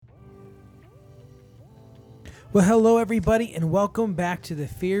Well, hello, everybody, and welcome back to the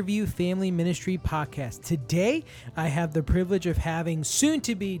Fairview Family Ministry Podcast. Today, I have the privilege of having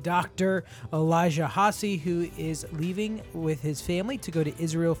soon-to-be Dr. Elijah Hosse, who is leaving with his family to go to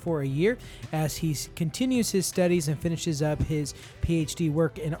Israel for a year as he continues his studies and finishes up his PhD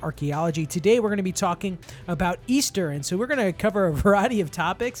work in archaeology. Today, we're going to be talking about Easter, and so we're going to cover a variety of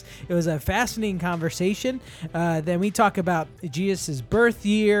topics. It was a fascinating conversation. Then we talk about Jesus' birth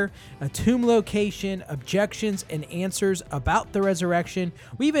year, a tomb location, objections, and answers about the resurrection.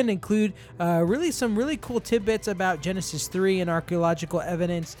 We even include some really cool tidbits about Genesis 3 and archaeological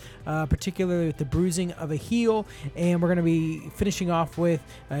evidence, particularly with the bruising of a heel. And we're going to be finishing off with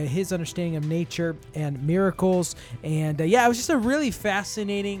his understanding of nature and miracles. And it was just a really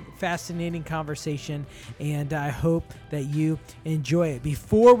fascinating conversation. And I hope that you enjoy it.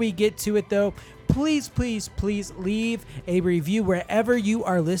 Before we get to it, though, please leave a review wherever you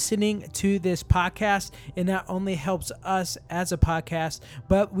are listening to this podcast. It not only helps us as a podcast,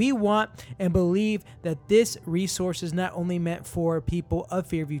 but we want and believe that this resource is not only meant for people of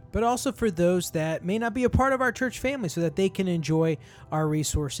Fairview, but also for those that may not be a part of our church family so that they can enjoy our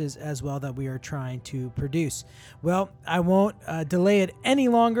resources as well that we are trying to produce. Well, I won't delay it any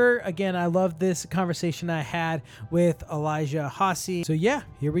longer. Again, I love this conversation I had with Elijah Hosse. So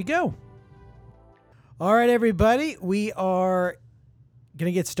here we go. All right, everybody, we are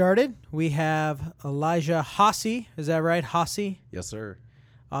going to get started. We have Elijah Hosse. Is that right, Hosse? Yes, sir.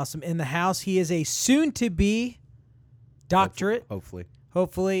 Awesome. In the house, he is a soon-to-be doctorate.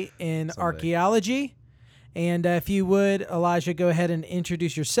 Hopefully in someday. Archaeology. And if you would, Elijah, go ahead and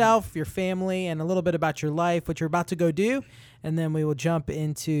introduce yourself, your family, and a little bit about your life, what you're about to go do, and then we will jump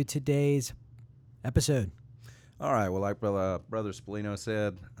into today's episode. All right. Well, like Brother Spallino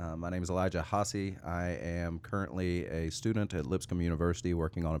said, my name is Elijah Hosse. I am currently a student at Lipscomb University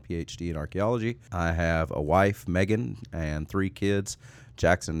working on a PhD in archaeology. I have a wife, Megan, and 3 kids,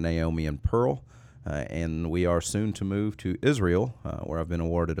 Jackson, Naomi, and Pearl. And we are soon to move to Israel, where I've been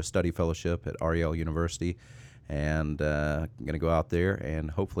awarded a study fellowship at Archeological University. And I'm going to go out there and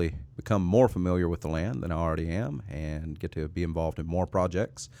hopefully become more familiar with the land than I already am and get to be involved in more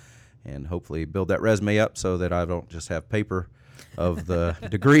projects. And hopefully build that resume up so that I don't just have paper of the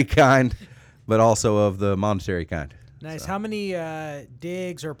degree kind, but also of the monetary kind. Nice. So. How many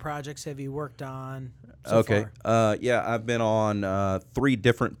digs or projects have you worked on so far? I've been on 3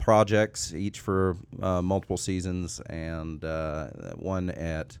 different projects, each for multiple seasons, and one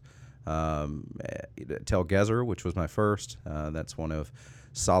at Tel Gezer, which was my first. That's one of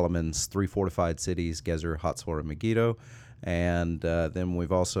Solomon's 3 fortified cities, Gezer, Hatzor, and Megiddo. And then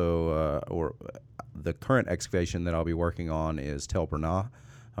we've also, the current excavation that I'll be working on is Tel Burna.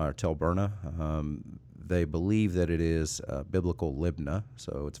 They believe that it is biblical Libnah,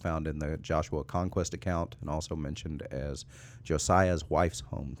 so it's found in the Joshua conquest account and also mentioned as Josiah's wife's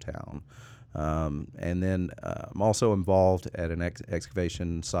hometown. And then I'm also involved at an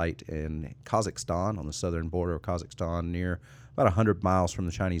excavation site in Kazakhstan, on the southern border of Kazakhstan, near about 100 miles from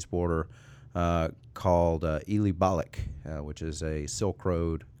the Chinese border, called Ili Balak, which is a Silk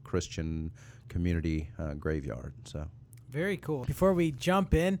Road Christian community graveyard. So, very cool. Before we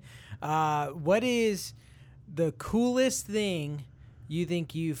jump in, what is the coolest thing you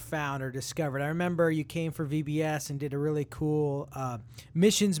think you found or discovered? I remember you came for VBS and did a really cool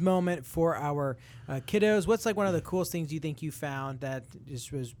missions moment for our kiddos. What's like one of the coolest things you think you found that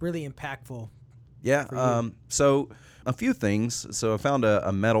just was really impactful? Yeah, so a few things. So I found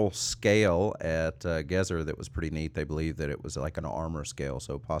a metal scale at Gezer that was pretty neat. They believe that it was like an armor scale,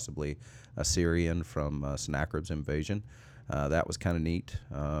 so possibly Assyrian from Sennacherib's invasion. That was kind of neat.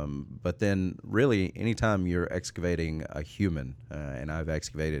 But then really, anytime you're excavating a human, and I've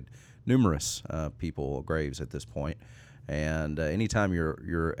excavated numerous graves at this point, and anytime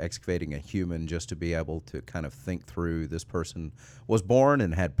you're excavating a human, just to be able to kind of think through, this person was born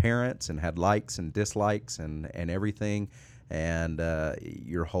and had parents and had likes and dislikes and everything, and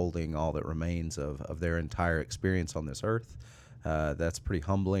you're holding all that remains of their entire experience on this earth. That's pretty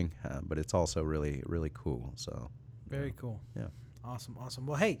humbling, but it's also really, really cool. So very cool. Yeah. Awesome.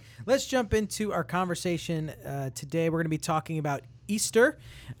 Well, hey, let's jump into our conversation today. We're going to be talking about Easter,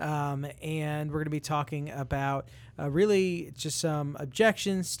 and we're going to be talking about really just some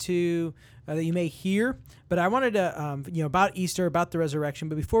objections to that you may hear. But I wanted to, about Easter, about the resurrection.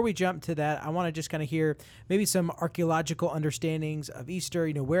 But before we jump to that, I want to just kind of hear maybe some archaeological understandings of Easter,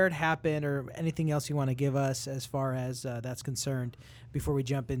 where it happened or anything else you want to give us as far as that's concerned before we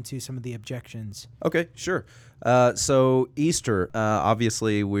jump into some of the objections. Okay, sure. So Easter,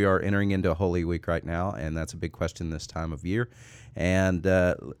 obviously we are entering into Holy Week right now, and that's a big question this time of year. And,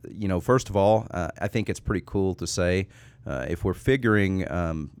 first of all, I think it's pretty cool to say, if we're figuring,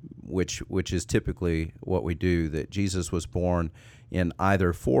 which is typically what we do, that Jesus was born in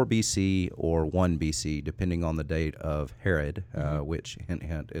either 4 BC or 1 BC, depending on the date of Herod, which, hint,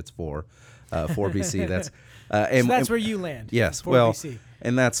 hint, it's 4 BC. That's so that's where you land. Yes, 4 well, BC.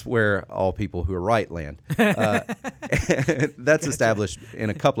 and that's where all people who are right land. That's established in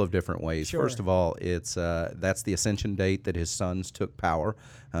a couple of different ways. Sure. First of all, it's that's the ascension date that his sons took power,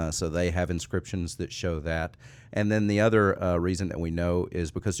 so they have inscriptions that show that. And then the other reason that we know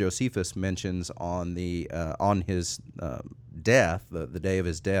is because Josephus mentions on his death, the day of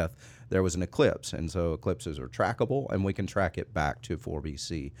his death, there was an eclipse, and so eclipses are trackable, and we can track it back to 4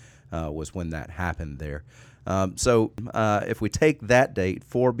 BC was when that happened there. So if we take that date,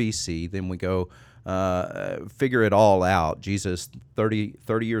 4 BC, then we go figure it all out. Jesus, 30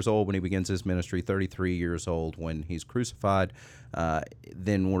 years old when he begins his ministry, 33 years old when he's crucified.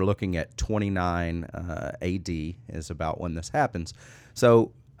 Then we're looking at 29 AD is about when this happens.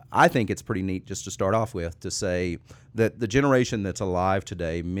 So I think it's pretty neat just to start off with to say that the generation that's alive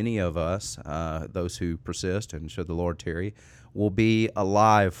today, many of us, those who persist and should the Lord tarry, will be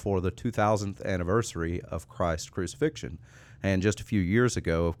alive for the 2000th anniversary of Christ's crucifixion. And just a few years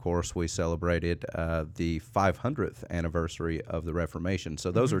ago, of course, we celebrated the 500th anniversary of the Reformation.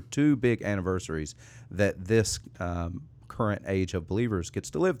 So those are two big anniversaries that this current age of believers gets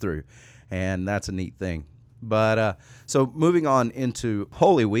to live through, and that's a neat thing. But so moving on into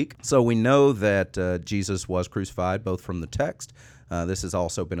Holy Week, so we know that Jesus was crucified, both from the text. This has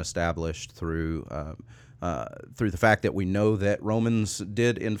also been established through the fact that we know that Romans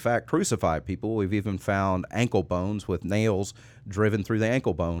did, in fact, crucify people. We've even found ankle bones with nails driven through the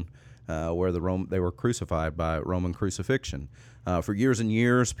ankle bone where they were crucified by Roman crucifixion. For years and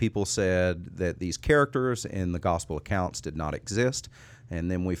years, people said that these characters in the gospel accounts did not exist. And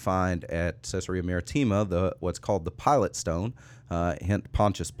then we find at Caesarea Maritima what's called the Pilate stone, hint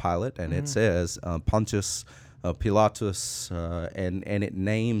Pontius Pilate, and it says Pontius Pilatus, and it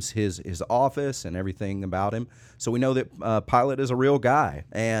names his office and everything about him. So we know that Pilate is a real guy.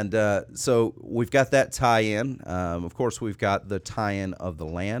 And so we've got that tie-in. Of course, we've got the tie-in of the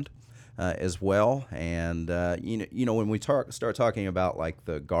land as well. And, when we start talking about like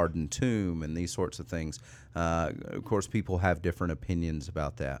the garden tomb and these sorts of things, of course, people have different opinions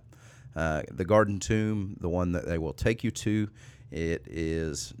about that. The garden tomb, the one that they will take you to, it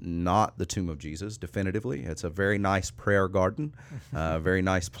is not the tomb of Jesus, definitively. It's a very nice prayer garden, a very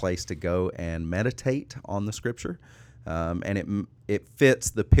nice place to go and meditate on the Scripture. And it fits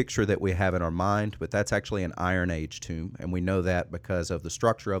the picture that we have in our mind, but that's actually an Iron Age tomb, and we know that because of the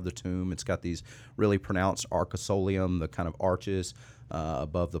structure of the tomb. It's got these really pronounced arcosolium, the kind of arches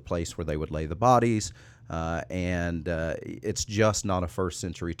above the place where they would lay the bodies, and it's just not a first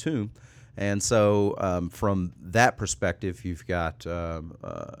century tomb. And so from that perspective, you've got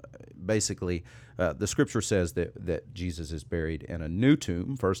basically the Scripture says that Jesus is buried in a new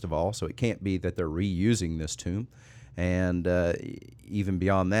tomb, first of all, so it can't be that they're reusing this tomb. And even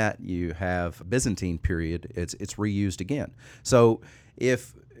beyond that, you have Byzantine period, it's reused again. So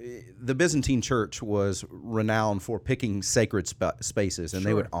if the Byzantine church was renowned for picking sacred spaces, and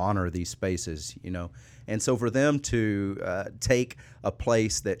they would honor these spaces, And so for them to take a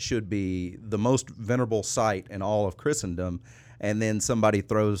place that should be the most venerable site in all of Christendom, and then somebody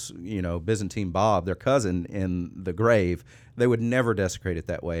throws, Byzantine Bob, their cousin, in the grave, they would never desecrate it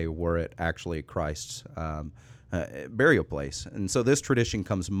that way were it actually Christ's burial place. And so this tradition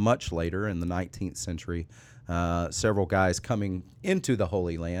comes much later in the 19th century. Several guys coming into the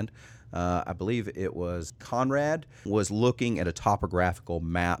Holy Land, I believe it was Conrad, was looking at a topographical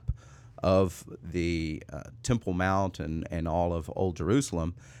map of the Temple Mount and all of Old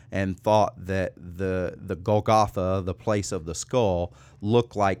Jerusalem, and thought that the Golgotha, the place of the skull,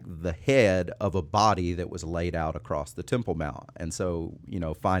 looked like the head of a body that was laid out across the Temple Mount. And so,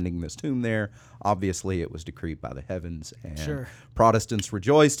 finding this tomb there, obviously it was decreed by the heavens, and Protestants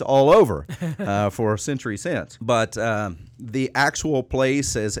rejoiced all over for a century since. But the actual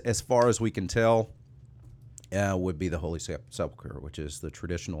place, as far as we can tell, would be the Holy Sepulchre, which is the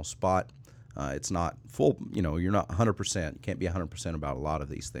traditional spot. It's not full, you're not 100%. You can't be 100% about a lot of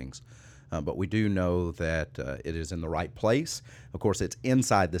these things. But we do know that it is in the right place. Of course, it's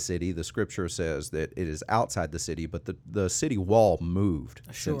inside the city. The Scripture says that it is outside the city, but the city wall moved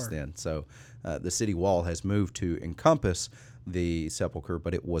since then. So the city wall has moved to encompass the sepulcher,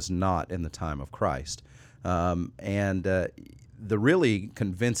 but it was not in the time of Christ. And the really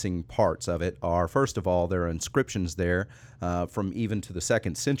convincing parts of it are, first of all, there are inscriptions there from even to the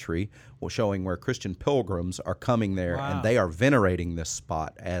 2nd century showing where Christian pilgrims are coming there, and they are venerating this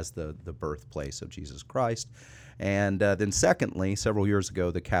spot as the birthplace of Jesus Christ. And then secondly, several years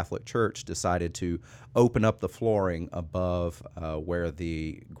ago, the Catholic Church decided to open up the flooring above where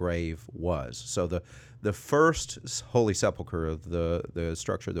the grave was. So the first Holy Sepulchre of the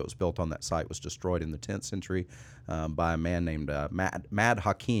structure that was built on that site was destroyed in the 10th century by a man named Mad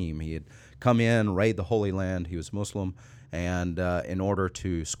Hakim. He had come in, raid the Holy Land. He was Muslim, and in order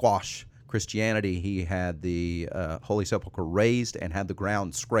to squash Christianity, he had the Holy Sepulchre raised and had the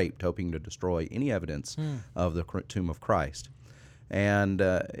ground scraped, hoping to destroy any evidence of the tomb of Christ. And,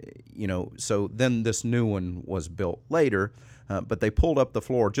 so then this new one was built later, but they pulled up the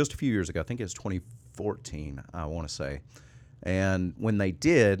floor just a few years ago. I think it was 2014, I want to say. And when they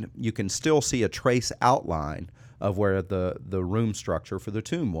did, you can still see a trace outline of where the room structure for the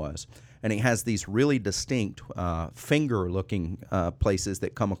tomb was. And it has these really distinct finger-looking places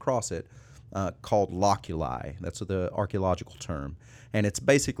that come across it called loculi. That's the archaeological term. And it's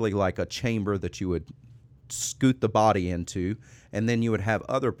basically like a chamber that you would scoot the body into, and then you would have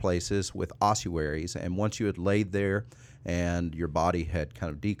other places with ossuaries. And once you had laid there and your body had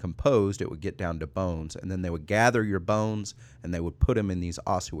kind of decomposed, it would get down to bones. And then they would gather your bones, and they would put them in these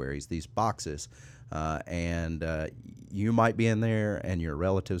ossuaries, these boxes. And you might be in there, and your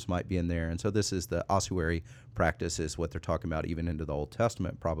relatives might be in there. And so this is the ossuary practice, is what they're talking about even into the Old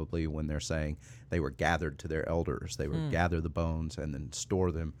Testament, probably, when they're saying they were gathered to their elders. They would gather the bones and then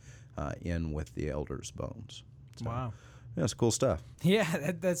store them in with the elders' bones. So, wow. Yeah, it's cool stuff.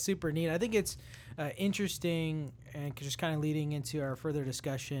 Yeah, that's super neat. I think it's interesting, and just kind of leading into our further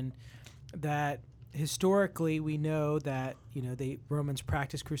discussion, that historically we know that the Romans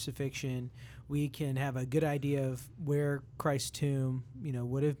practiced crucifixion. We can have a good idea of where Christ's tomb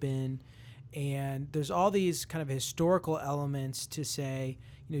would have been, and there's all these kind of historical elements to say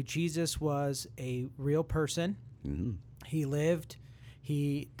Jesus was a real person. Mm-hmm. He lived,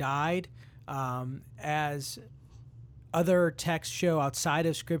 he died, as other texts show outside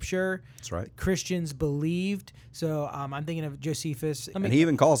of Scripture. That's right. Christians believed. So I'm thinking of Josephus. And he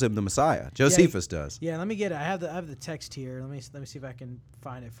even calls him the Messiah. Josephus does. Yeah, let me get it. I have the text here. Let me see if I can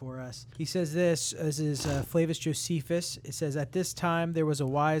find it for us. He says this is Flavius Josephus. It says, "At this time there was a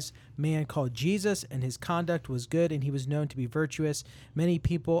wise man called Jesus, and his conduct was good, and he was known to be virtuous. Many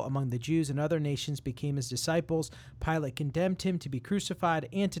people among the Jews and other nations became his disciples. Pilate condemned him to be crucified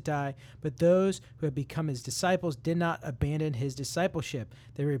and to die, but those who had become his disciples did not abandon his discipleship.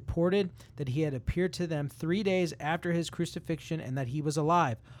 They reported that he had appeared to them 3 days after his crucifixion and that he was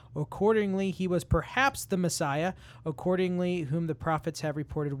alive. Accordingly, he was perhaps the Messiah, accordingly whom the prophets have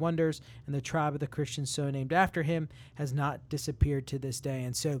reported wonders, and the tribe of the Christians so named after him has not disappeared to this day."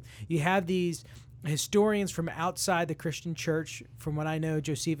 And so you have these historians from outside the Christian church. From what I know,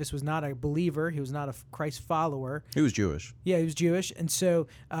 Josephus was not a believer. He was not a Christ follower. He was Jewish. Yeah, he was Jewish. And so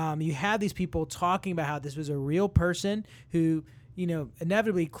you have these people talking about how this was a real person who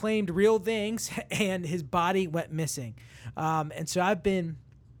inevitably claimed real things, and his body went missing. And so I've been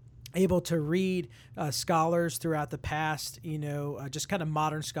able to read scholars throughout the past, just kind of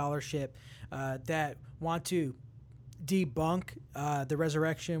modern scholarship that want to debunk the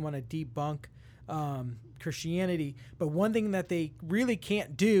resurrection, want to debunk Christianity. But one thing that they really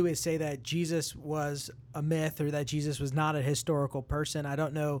can't do is say that Jesus was a myth or that Jesus was not a historical person. I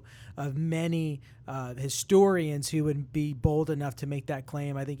don't know of many historians who would be bold enough to make that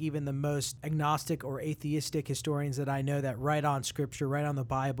claim. I think even the most agnostic or atheistic historians that I know that write on Scripture, write on the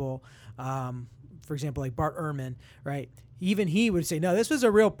Bible, for example, like Bart Ehrman, right? Even he would say, no, this was a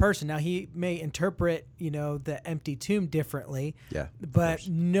real person. Now, he may interpret, the empty tomb differently. Yeah, but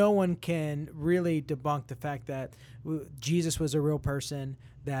no one can really debunk the fact that Jesus was a real person,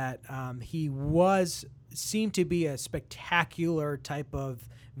 that he seemed to be a spectacular type of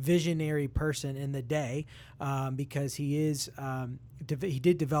visionary person in the day, because he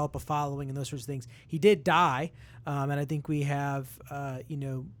did develop a following and those sorts of things. He did die, and I think we have,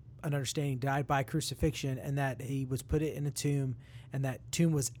 an understanding, died by crucifixion, and that he was put in a tomb, and that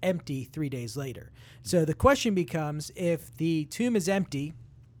tomb was empty 3 days later. So the question becomes, if the tomb is empty,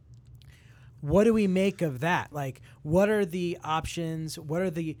 what do we make of that? Like, what are the options? What are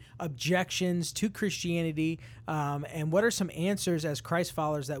the objections to Christianity? And what are some answers as Christ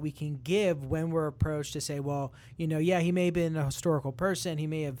followers that we can give when we're approached to say, well, yeah, he may have been a historical person. He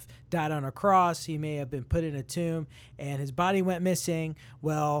may have died on a cross. He may have been put in a tomb and his body went missing.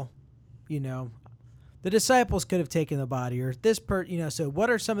 Well, the disciples could have taken the body, or this so what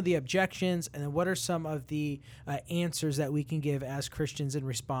are some of the objections, and then what are some of the answers that we can give as Christians in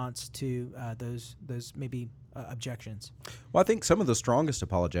response to those maybe objections? Well, I think some of the strongest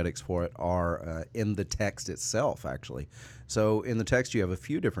apologetics for it are in the text itself, actually. So in the text, you have a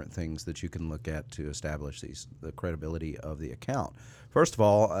few different things that you can look at to establish the credibility of the account. First of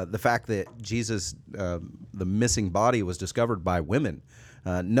all, the fact that Jesus, the missing body, was discovered by women.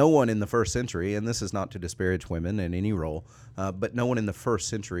 No one in the first century, and this is not to disparage women in any role, but no one in the first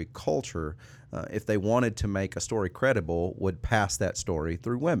century culture, if they wanted to make a story credible, would pass that story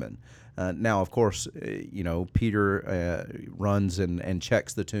through women. Now, of course, Peter runs and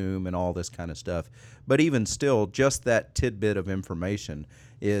checks the tomb and all this kind of stuff. But even still, just that tidbit of information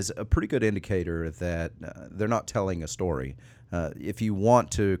is a pretty good indicator that they're not telling a story. If you want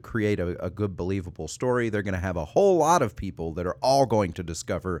to create a good, believable story, they're going to have a whole lot of people that are all going to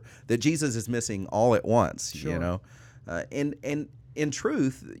discover that Jesus is missing all at once. Sure. And in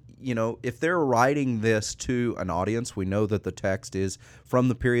truth, if they're writing this to an audience, we know that the text is from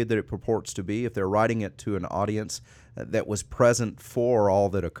the period that it purports to be. If they're writing it to an audience that was present for all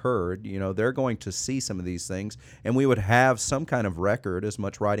that occurred, they're going to see some of these things, and we would have some kind of record, as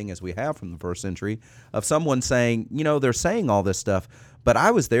much writing as we have from the first century, of someone saying, they're saying all this stuff, but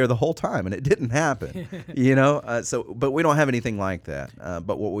I was there the whole time and it didn't happen. But we don't have anything like that.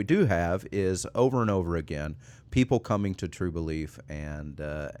 But what we do have is over and over again people coming to true belief, and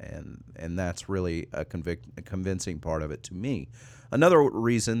that's really a convincing part of it to me. Another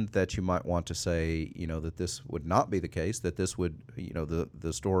reason that you might want to say, that this would not be the case, that this would,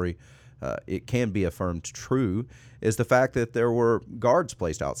 the story, it can be affirmed true, is the fact that there were guards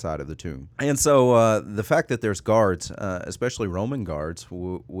placed outside of the tomb. And so the fact that there's guards, especially Roman guards,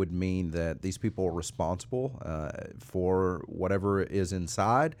 would mean that these people are responsible for whatever is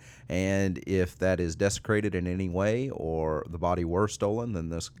inside. And if that is desecrated in any way or the body were stolen, then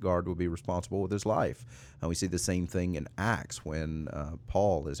this guard would be responsible with his life. And we see the same thing in Acts when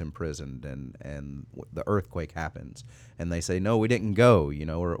Paul is imprisoned and the earthquake happens. And they say, no, we didn't go,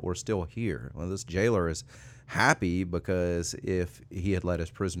 we're still here. Well, this jailer is happy because if he had let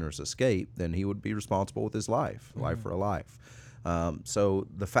his prisoners escape, then he would be responsible with his life, life for a life. So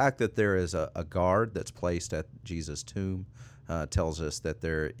the fact that there is a guard that's placed at Jesus' tomb tells us that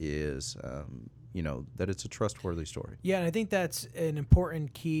there is, that it's a trustworthy story. Yeah, and I think that's an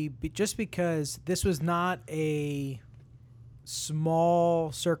important key, just because this was not a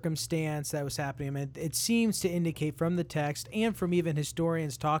small circumstance that was happening. I mean, it seems to indicate from the text and from even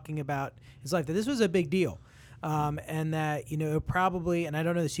historians talking about his life that this was a big deal. And that, probably, and I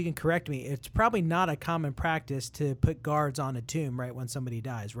don't know this, you can correct me, it's probably not a common practice to put guards on a tomb right when somebody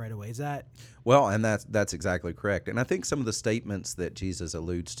dies right away. Is that? Well, and that's exactly correct. And I think some of the statements that Jesus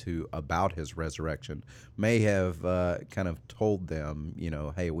alludes to about his resurrection may have kind of told them,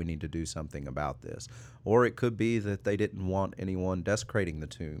 hey, we need to do something about this. Or it could be that they didn't want anyone desecrating the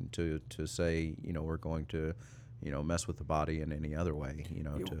tomb to say, we're going to mess with the body in any other way,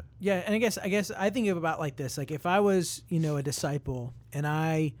 Yeah, and I guess I think of about like this. Like if I was, a disciple and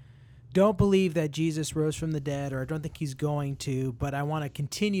I don't believe that Jesus rose from the dead, or I don't think he's going to, but I want to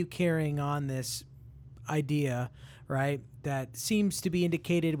continue carrying on this idea, right, that seems to be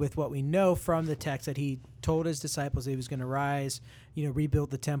indicated with what we know from the text, that he told his disciples he was going to rise,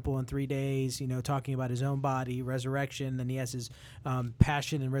 rebuild the temple in 3 days, talking about his own body, resurrection. Then he has his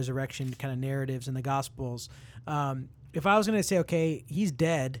passion and resurrection kind of narratives in the Gospels. If I was going to say, okay, he's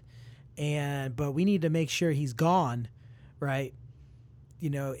dead, but we need to make sure he's gone, right?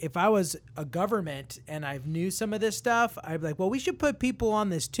 If I was a government and I knew some of this stuff, I'd be like, well, we should put people on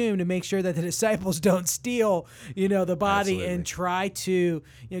this tomb to make sure that the disciples don't steal, the body. Absolutely. And try to,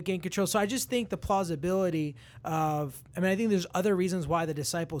 gain control. So I just think the plausibility of, I think there's other reasons why the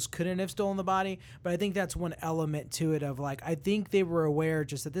disciples couldn't have stolen the body, but I think that's one element to it of like, I think they were aware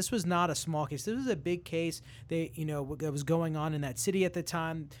just that this was not a small case. This was a big case that was going on in that city at the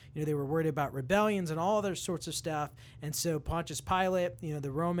time. They were worried about rebellions and all other sorts of stuff. And so Pontius Pilate, the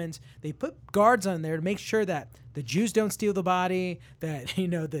Romans, they put guards on there to make sure that the Jews don't steal the body, that,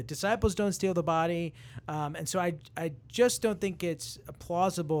 the disciples don't steal the body. And so I just don't think it's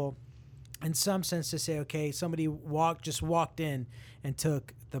plausible in some sense to say, okay, somebody just walked in and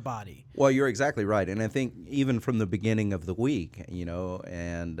took the body. Well, you're exactly right. And I think even from the beginning of the week,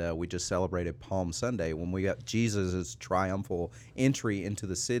 and we just celebrated Palm Sunday when we got Jesus' triumphal entry into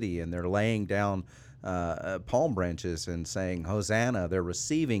the city, and they're laying down palm branches and saying, Hosanna. They're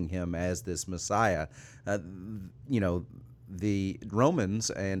receiving him as this Messiah. the Romans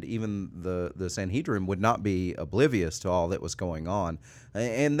and even the Sanhedrin would not be oblivious to all that was going on,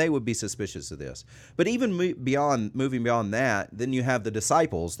 and they would be suspicious of this. But even moving beyond that, then you have the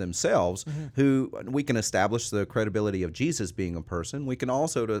disciples themselves, who we can establish the credibility of Jesus being a person. We can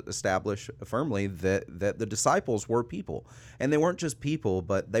also establish firmly that the disciples were people, and they weren't just people,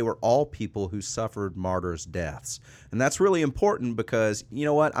 but they were all people who suffered martyrs' deaths. And that's really important because, you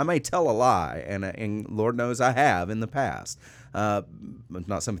know what, I may tell a lie, and Lord knows I have in the past.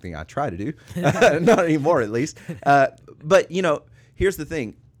 Not something I try to do, not anymore at least. But, you know, here's the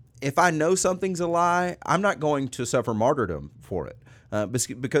thing. If I know something's a lie, I'm not going to suffer martyrdom for it.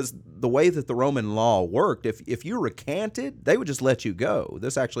 Because the way that the Roman law worked, if you recanted, they would just let you go.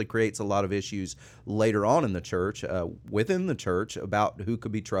 This actually creates a lot of issues later on in the church, within the church, about who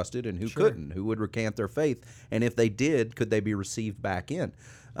could be trusted and who couldn't, who would recant their faith. And if they did, could they be received back in?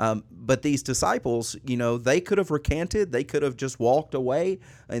 But these disciples, you know, they could have recanted. They could have just walked away.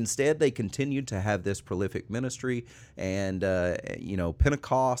 Instead, they continued to have this prolific ministry and, you know,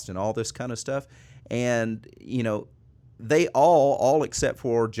 Pentecost and all this kind of stuff. And, you know, they all except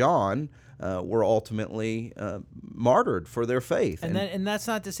for John, were ultimately martyred for their faith. And that's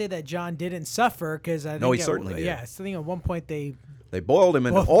not to say that John didn't suffer, because I think no, he certainly did. Yeah, I think at one point they boiled him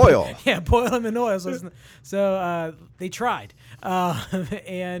in oil. Yeah, boiled him in oil. So they tried,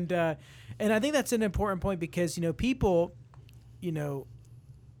 and I think that's an important point, because, you know, people, you know,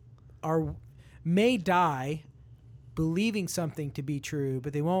 may die believing something to be true,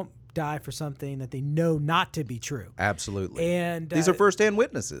 but they won't die for something that they know not to be true. Absolutely. And these are firsthand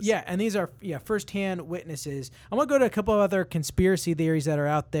witnesses. Yeah, and these are firsthand witnesses. I want to go to a couple of other conspiracy theories that are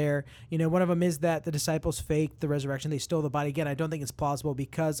out there. You know, one of them is that the disciples faked the resurrection. They stole the body. Again, I don't think it's plausible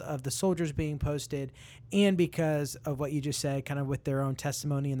because of the soldiers being posted and because of what you just said, kind of with their own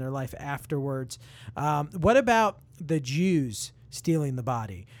testimony and their life afterwards. What about the Jews stealing the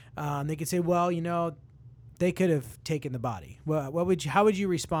body? They could say, well, you know, they could have taken the body. Well, how would you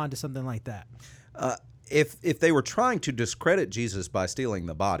respond to something like that? If they were trying to discredit Jesus by stealing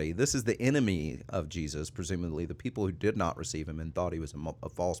the body, this is the enemy of Jesus, presumably the people who did not receive him and thought he was a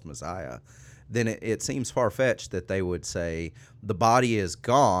false Messiah, then it seems far-fetched that they would say the body is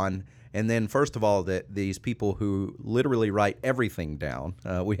gone. And then, first of all, that these people who literally write everything down,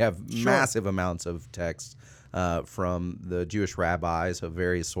 we have massive amounts of texts from the Jewish rabbis of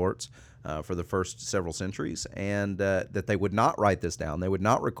various sorts, for the first several centuries, and that they would not write this down, they would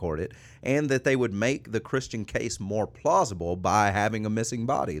not record it, and that they would make the Christian case more plausible by having a missing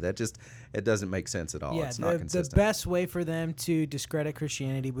body. It doesn't make sense at all. Yeah, it's not consistent. The best way for them to discredit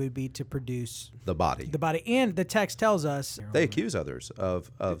Christianity would be to produce the body. And the text tells us they accuse others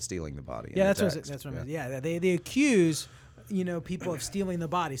of stealing the body. Yeah, that's what I mean. Yeah, they accuse, you know, people of stealing the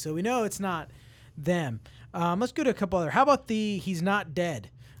body, so we know it's not them. Let's go to a couple other. How about he's not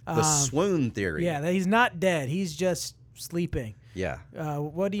dead? The swoon theory. Yeah, that he's not dead. He's just sleeping. Yeah.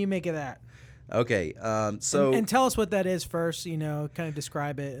 What do you make of that? Okay, and tell us what that is first. You know, kind of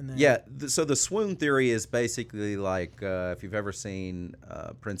describe it, and then so the swoon theory is basically like if you've ever seen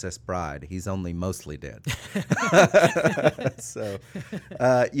Princess Bride, he's only mostly dead. So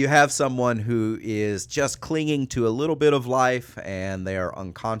you have someone who is just clinging to a little bit of life, and they are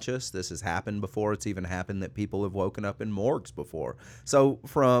unconscious. This has happened before. It's even happened that people have woken up in morgues before. So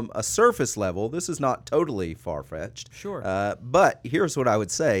from a surface level, this is not totally far-fetched. Sure. But here's what I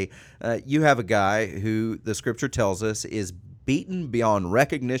would say: you have a guy who the scripture tells us is beaten beyond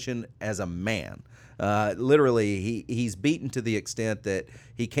recognition as a man. Literally, he's beaten to the extent that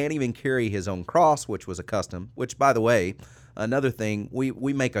he can't even carry his own cross, which was a custom. Which, by the way, another thing, we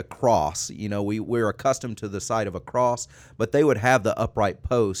make a cross. You know, we're accustomed to the sight of a cross, but they would have the upright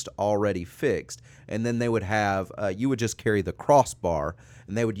post already fixed, and then they would have you would just carry the crossbar,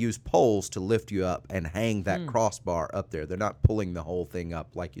 and they would use poles to lift you up and hang that crossbar up there. They're not pulling the whole thing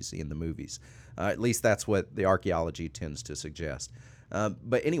up like you see in the movies. At least that's what the archaeology tends to suggest.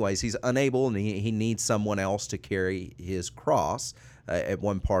 But anyways, he's unable, and he needs someone else to carry his cross at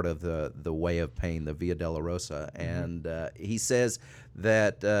one part of the way of paying, the Via Dolorosa. And he says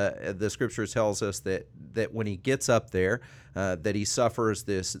that the scripture tells us that when he gets up there, that he suffers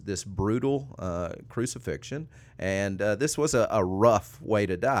this brutal crucifixion. And this was a rough way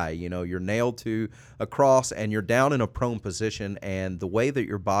to die. You know, you're nailed to a cross, and you're down in a prone position, and the way that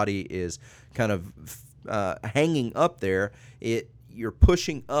your body is kind of hanging up there, you're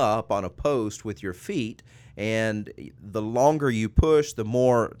pushing up on a post with your feet, and the longer you push, the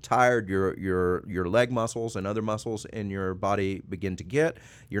more tired your leg muscles and other muscles in your body begin to get.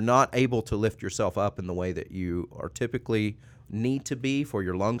 You're not able to lift yourself up in the way that you are typically need to be for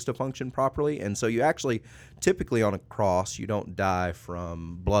your lungs to function properly. And so you actually, typically on a cross, you don't die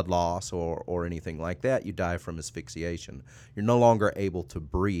from blood loss or anything like that. You die from asphyxiation. You're no longer able to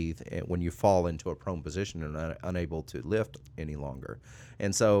breathe when you fall into a prone position and unable to lift any longer.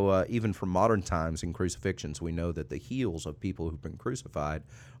 And so even from modern times in crucifixions, we know that the heels of people who've been crucified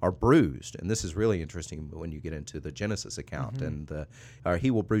are bruised. And this is really interesting when you get into the Genesis account. And he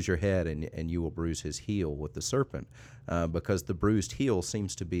will bruise your head and you will bruise his heel with the serpent, because the bruised heel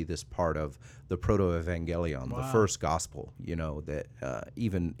seems to be this part of the proto-evangelion, the first gospel, that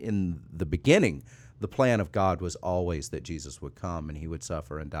even in the beginning, the plan of God was always that Jesus would come and he would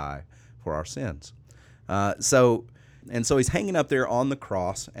suffer and die for our sins. So he's hanging up there on the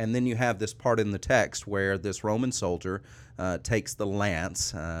cross, and then you have this part in the text where this Roman soldier takes the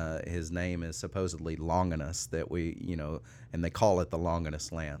lance. His name is supposedly Longinus, and they call it the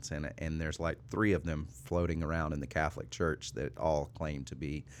Longinus lance. And there's like 3 of them floating around in the Catholic Church that all claim to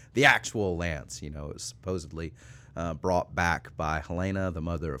be the actual lance. It was supposedly brought back by Helena, the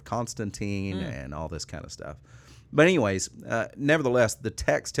mother of Constantine, and all this kind of stuff. But anyways, nevertheless, the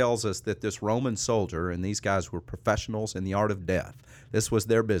text tells us that this Roman soldier, and these guys were professionals in the art of death. This was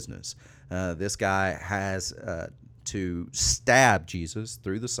their business. This guy has to stab Jesus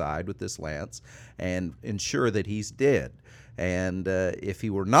through the side with this lance and ensure that he's dead. And if he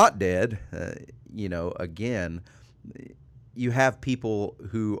were not dead, again, you have people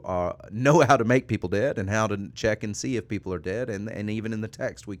who know how to make people dead and how to check and see if people are dead. And even in the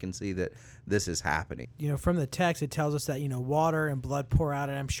text, we can see that this is happening. From the text, it tells us that, water and blood pour out.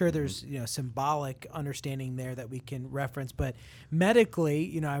 And I'm sure there's, symbolic understanding there that we can reference. But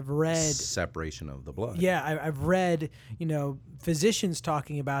medically, I've read... separation of the blood. Yeah, I've read, physicians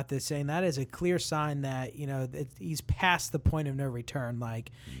talking about this, saying that is a clear sign that, that he's past the point of no return.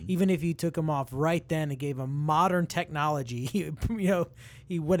 Like, even if you took him off right then and gave him modern technology,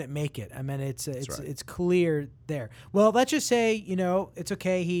 he wouldn't make it. I mean, it's clear there. Well, let's just say, it's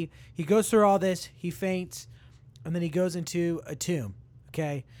okay. He goes through all this, he faints, and then he goes into a tomb.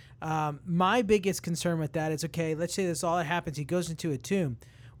 Okay. My biggest concern with that is, okay, let's say that's all that happens. He goes into a tomb.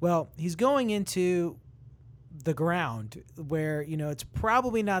 Well, he's going into the ground where, it's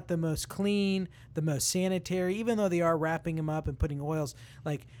probably not the most clean, the most sanitary, even though they are wrapping him up and putting oils.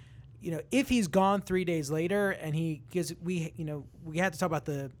 Like, if he's gone 3 days later and we have to talk about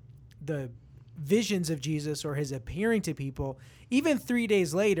the visions of Jesus or his appearing to people, even 3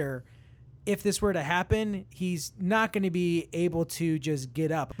 days later, if this were to happen, he's not going to be able to just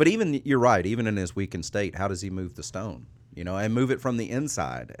get up. But you're right, even in his weakened state, how does he move the stone? And move it from the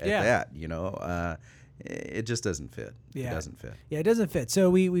inside at that, it just doesn't fit. Yeah. It doesn't fit. Yeah, it doesn't fit. So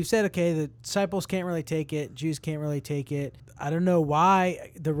we've said, okay, the disciples can't really take it. Jews can't really take it. I don't know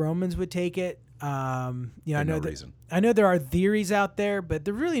why the Romans would take it. I know there are theories out there, but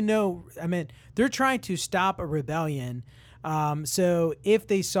there really they're trying to stop a rebellion. So if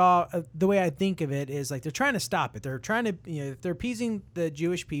they saw, the way I think of it is like they're trying to stop it. They're trying to, if they're appeasing the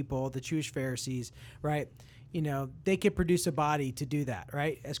Jewish people, the Jewish Pharisees, right? They could produce a body to do that,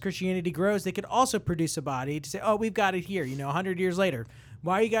 right? As Christianity grows, they could also produce a body to say, oh, we've got it here, 100 years later.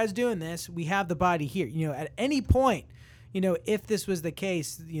 Why are you guys doing this? We have the body here. At any point, if this was the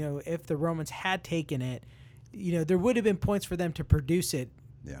case, if the Romans had taken it, there would have been points for them to produce it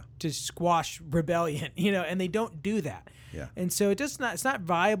to squash rebellion, and they don't do that. Yeah. And so it's not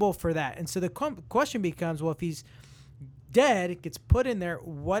viable for that. And so the question becomes, well, if he's dead, it gets put in there,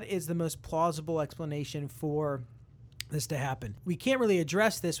 what is the most plausible explanation for this to happen? We can't really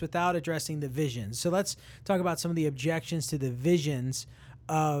address this without addressing the visions. So let's talk about some of the objections to the visions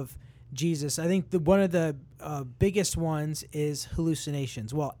of Jesus. I think one of the biggest ones is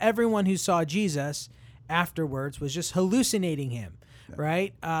hallucinations. Well, everyone who saw Jesus afterwards was just hallucinating him,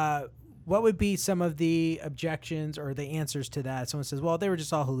 right? What would be some of the objections or the answers to that? Someone says, well, they were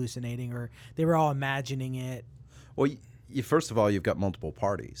just all hallucinating, or they were all imagining it. Well, first of all, you've got multiple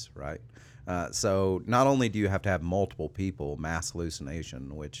parties, right? So not only do you have to have multiple people, mass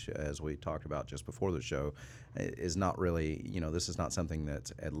hallucination, which, as we talked about just before the show, is not really, this is not something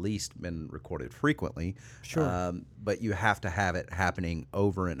that's at least been recorded frequently. Sure. But you have to have it happening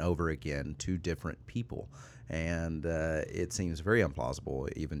over and over again to different people. And it seems very implausible,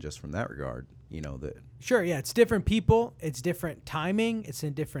 even just from that regard, that... Sure, yeah, it's different people, it's different timing, it's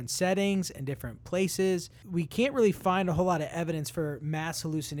in different settings and different places. We can't really find a whole lot of evidence for mass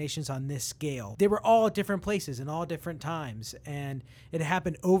hallucinations on this scale. They were all at different places and all different times, and it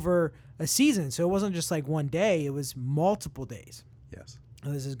happened over a season, so it wasn't just like one day, it was multiple days. Yes.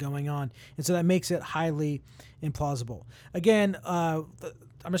 This is going on, and so that makes it highly implausible. Again,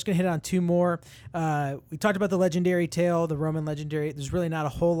 I'm just going to hit on two more. We talked about the legendary tale, the Roman legendary. There's really not a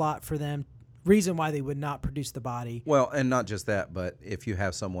whole lot for them. Reason why they would not produce the body. Well, and not just that, but if you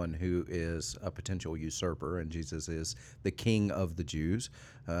have someone who is a potential usurper, and Jesus is the king of the Jews,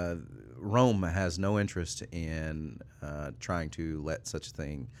 Rome has no interest in trying to let such a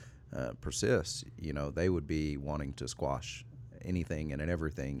thing persist. They would be wanting to squash anything and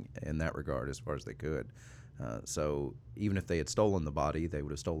everything in that regard as far as they could. So even if they had stolen the body, they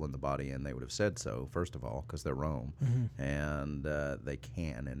would have stolen the body, and they would have said so, first of all, because they're Rome, and they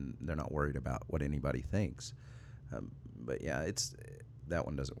can, and they're not worried about what anybody thinks. But yeah, that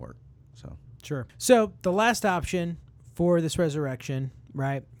one doesn't work. So Sure. So the last option for this resurrection,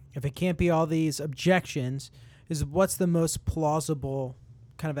 right, if it can't be all these objections, is what's the most plausible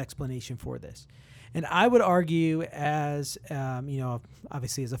kind of explanation for this? And I would argue as,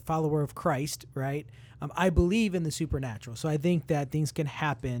 obviously as a follower of Christ, right, I believe in the supernatural. So I think that things can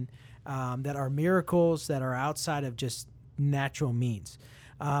happen that are miracles that are outside of just natural means.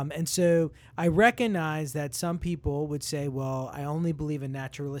 And so I recognize that some people would say, well, I only believe in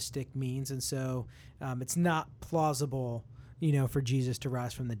naturalistic means, and so it's not plausible, for Jesus to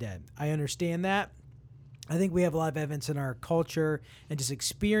rise from the dead. I understand that. I think we have a lot of evidence in our culture and just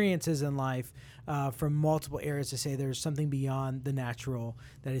experiences in life from multiple areas to say there's something beyond the natural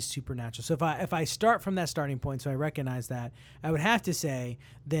that is supernatural. So if I start from that starting point, so I recognize that, I would have to say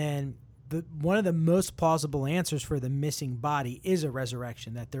then one of the most plausible answers for the missing body is a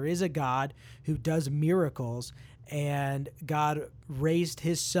resurrection, that there is a God who does miracles and God raised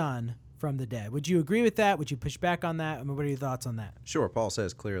his son from the dead. Would you agree with that? Would you push back on that? I mean, what are your thoughts on that? Sure. Paul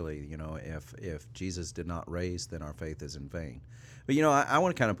says clearly, if Jesus did not raise, then our faith is in vain. But, I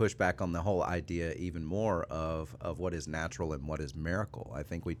want to kind of push back on the whole idea even more of what is natural and what is miracle. I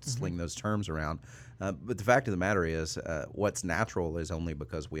think we sling those terms around. But the fact of the matter is what's natural is only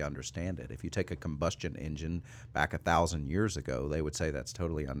because we understand it. If you take a combustion engine back 1,000 years ago, they would say that's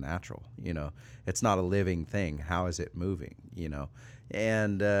totally unnatural. It's not a living thing. How is it moving?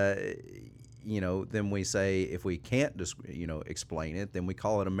 And, then we say if we can't, explain it, then we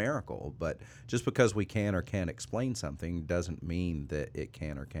call it a miracle. But just because we can or can't explain something doesn't mean that it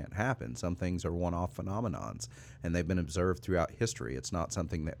can or can't happen. Some things are one-off phenomenons, and they've been observed throughout history. It's not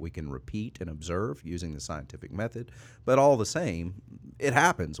something that we can repeat and observe using the scientific method. But all the same, it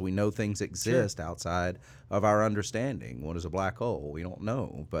happens. We know things exist outside of our understanding. What is a black hole? We don't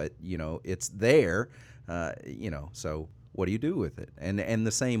know. But, it's there, so what do you do with it? And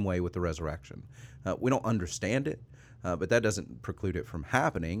the same way with the resurrection. We don't understand it, but that doesn't preclude it from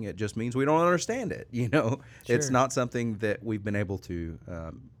happening. It just means we don't understand it. It's not something that we've been able to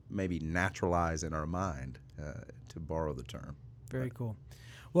maybe naturalize in our mind, to borrow the term. Very cool.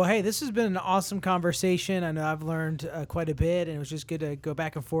 Well, hey, this has been an awesome conversation. I know I've learned quite a bit, and it was just good to go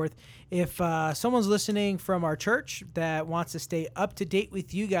back and forth. If someone's listening from our church that wants to stay up to date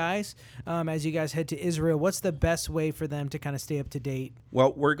with you guys as you guys head to Israel, what's the best way for them to kind of stay up to date?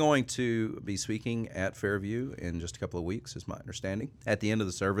 Well, we're going to be speaking at Fairview in just a couple of weeks, is my understanding. At the end of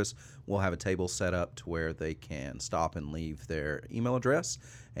the service, we'll have a table set up to where they can stop and leave their email address,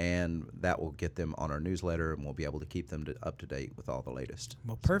 and that will get them on our newsletter, and we'll be able to keep them up to date with all the latest.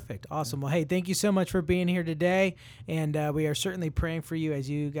 Well, perfect. Awesome. Well, hey, thank you so much for being here today, and we are certainly praying for you as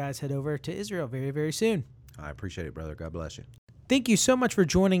you guys head over to Israel very, very soon. I appreciate it, brother. God bless you. Thank you so much for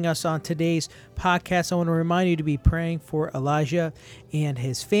joining us on today's podcast. I want to remind you to be praying for Elijah and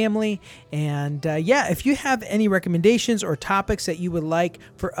his family. And if you have any recommendations or topics that you would like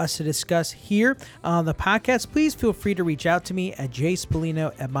for us to discuss here on the podcast, please feel free to reach out to me at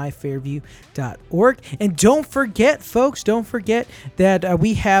jspolino@myfairview.org. And don't forget, folks, that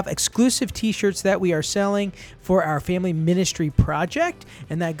we have exclusive t-shirts that we are selling for our family ministry project,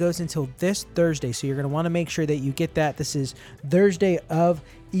 and that goes until this Thursday. So you're going to want to make sure that you get that. This is Thursday of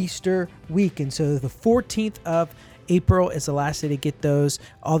Easter week, and so the 14th of April is the last day to get those.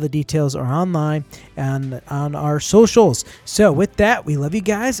 All the details are online and on our socials. So with that, we love you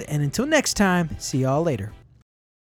guys, and until next time, see y'all later.